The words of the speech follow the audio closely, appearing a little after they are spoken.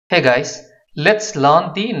Hey guys, let's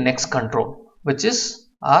learn the next control, which is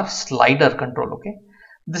our slider control. Okay,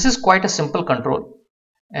 this is quite a simple control,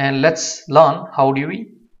 and let's learn how do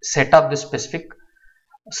we set up this specific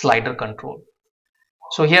slider control.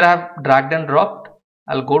 So here I have dragged and dropped.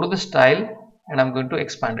 I'll go to the style and I'm going to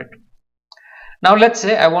expand it. Now let's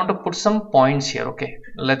say I want to put some points here. Okay,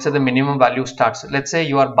 let's say the minimum value starts. Let's say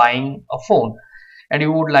you are buying a phone and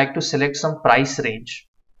you would like to select some price range.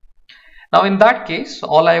 Now in that case,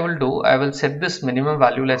 all I will do, I will set this minimum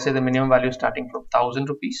value. Let's say the minimum value starting from 1000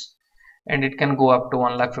 rupees and it can go up to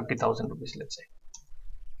 1,50,000 rupees, let's say.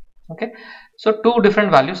 Okay, so two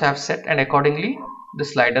different values I have set, and accordingly the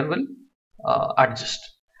slider will adjust.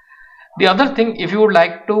 The other thing, if you would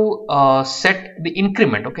like to set the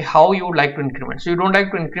increment, okay, how you would like to increment. So you don't like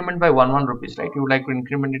to increment by 1 rupees, right? You would like to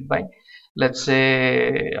increment it by, let's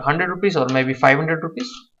say, 100 rupees or maybe 500 rupees.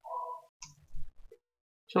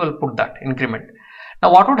 So we'll put that increment.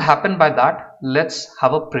 Now what would happen by that? Let's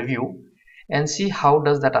have a preview and see how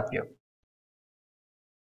does that appear.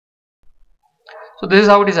 So this is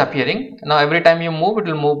how it is appearing. Now every time you move, it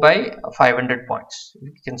will move by 500 points.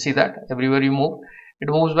 You can see that everywhere you move, it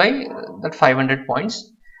moves by that 500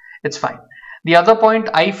 points. It's fine. The other point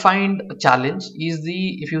I find a challenge is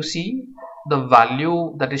if you see the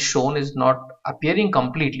value that is shown is not appearing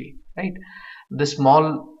completely, right? The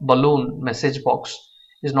small balloon message box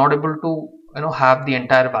is not able to have the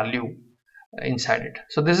entire value inside it.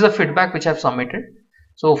 So this is a feedback which I have submitted.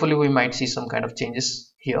 So hopefully we might see some kind of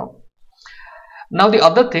changes here. Now the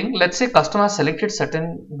other thing, let's say customer has selected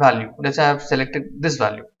certain value. Let's say I have selected this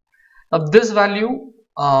value. Now this value,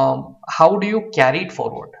 how do you carry it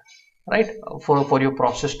forward, right? For your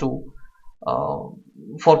process to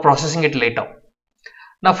for processing it later.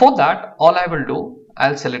 Now for that, all I will do,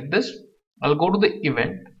 I'll select this. I'll go to the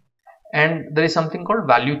event, and there is something called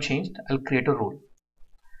value changed. I'll create a rule.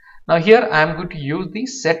 Now here I am going to use the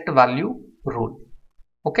set value rule.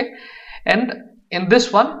 Okay, and in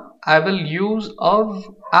this one I will use a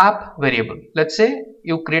app variable. Let's say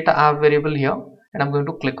you create an app variable here, and I'm going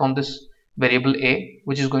to click on this variable A,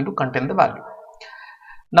 which is going to contain the value.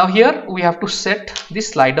 Now here we have to set the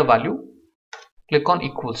slider value. Click on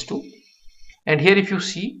equals to, and here if you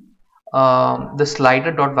see the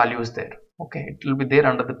slider dot value is there. Okay, it will be there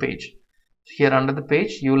under the page. Here under the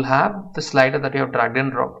page you will have the slider that you have dragged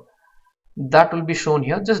and dropped. That will be shown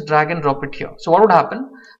here. Just drag and drop it here. So what would happen?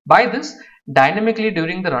 By this, dynamically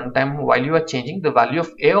during the runtime, while you are changing, the value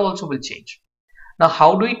of A also will change. Now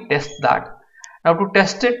how do we test that? Now to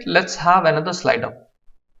test it, let's have another slider,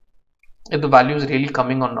 if the value is really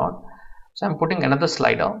coming or not. So I'm putting another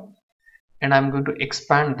slider and I'm going to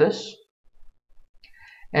expand this,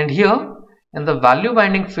 and here in the value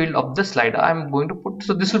binding field of the slider I'm going to put,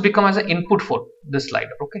 so this will become as an input for this slider.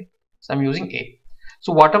 Okay, so I'm using A.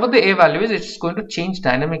 So whatever the A value is, it's going to change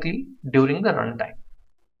dynamically during the runtime.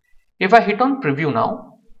 If I hit on preview now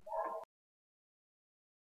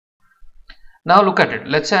look at it.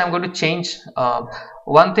 Let's say I'm going to change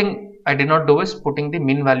one thing I did not do is putting the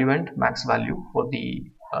min value and max value for the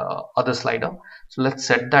other slider. So let's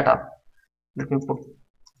set that up. Let me put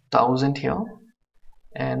 1000 here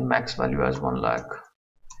and max value as 1 lakh.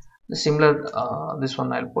 The similar this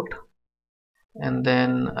one I'll put, and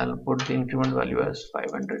then I'll put the increment value as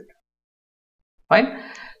 500. Fine.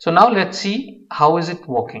 So now let's see how is it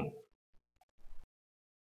working.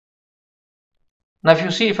 Now if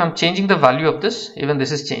you see, if I'm changing the value of this, even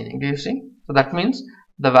this is changing. Do you see? So that means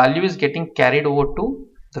the value is getting carried over to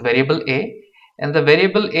the variable A, and the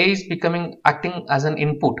variable A is acting as an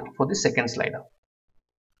input for the second slider.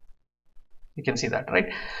 You can see that, right?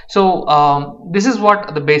 So this is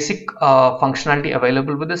what the basic functionality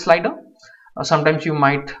available with the slider. Sometimes you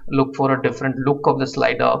might look for a different look of the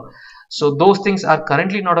slider. So those things are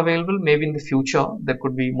currently not available. Maybe in the future there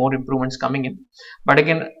could be more improvements coming in. But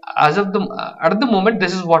again, as of at the moment,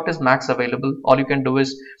 this is what is max available. All you can do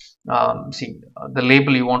is see the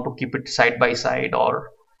label. You want to keep it side by side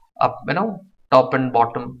or up, top and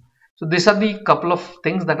bottom. So these are the couple of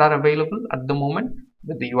things that are available at the moment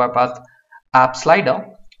with the UiPath app slider.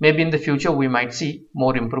 Maybe in the future we might see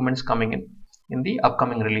more improvements coming in the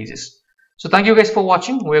upcoming releases. So thank you guys for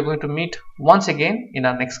watching. We are going to meet once again in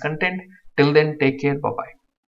our next content. Till then, take care. Bye bye.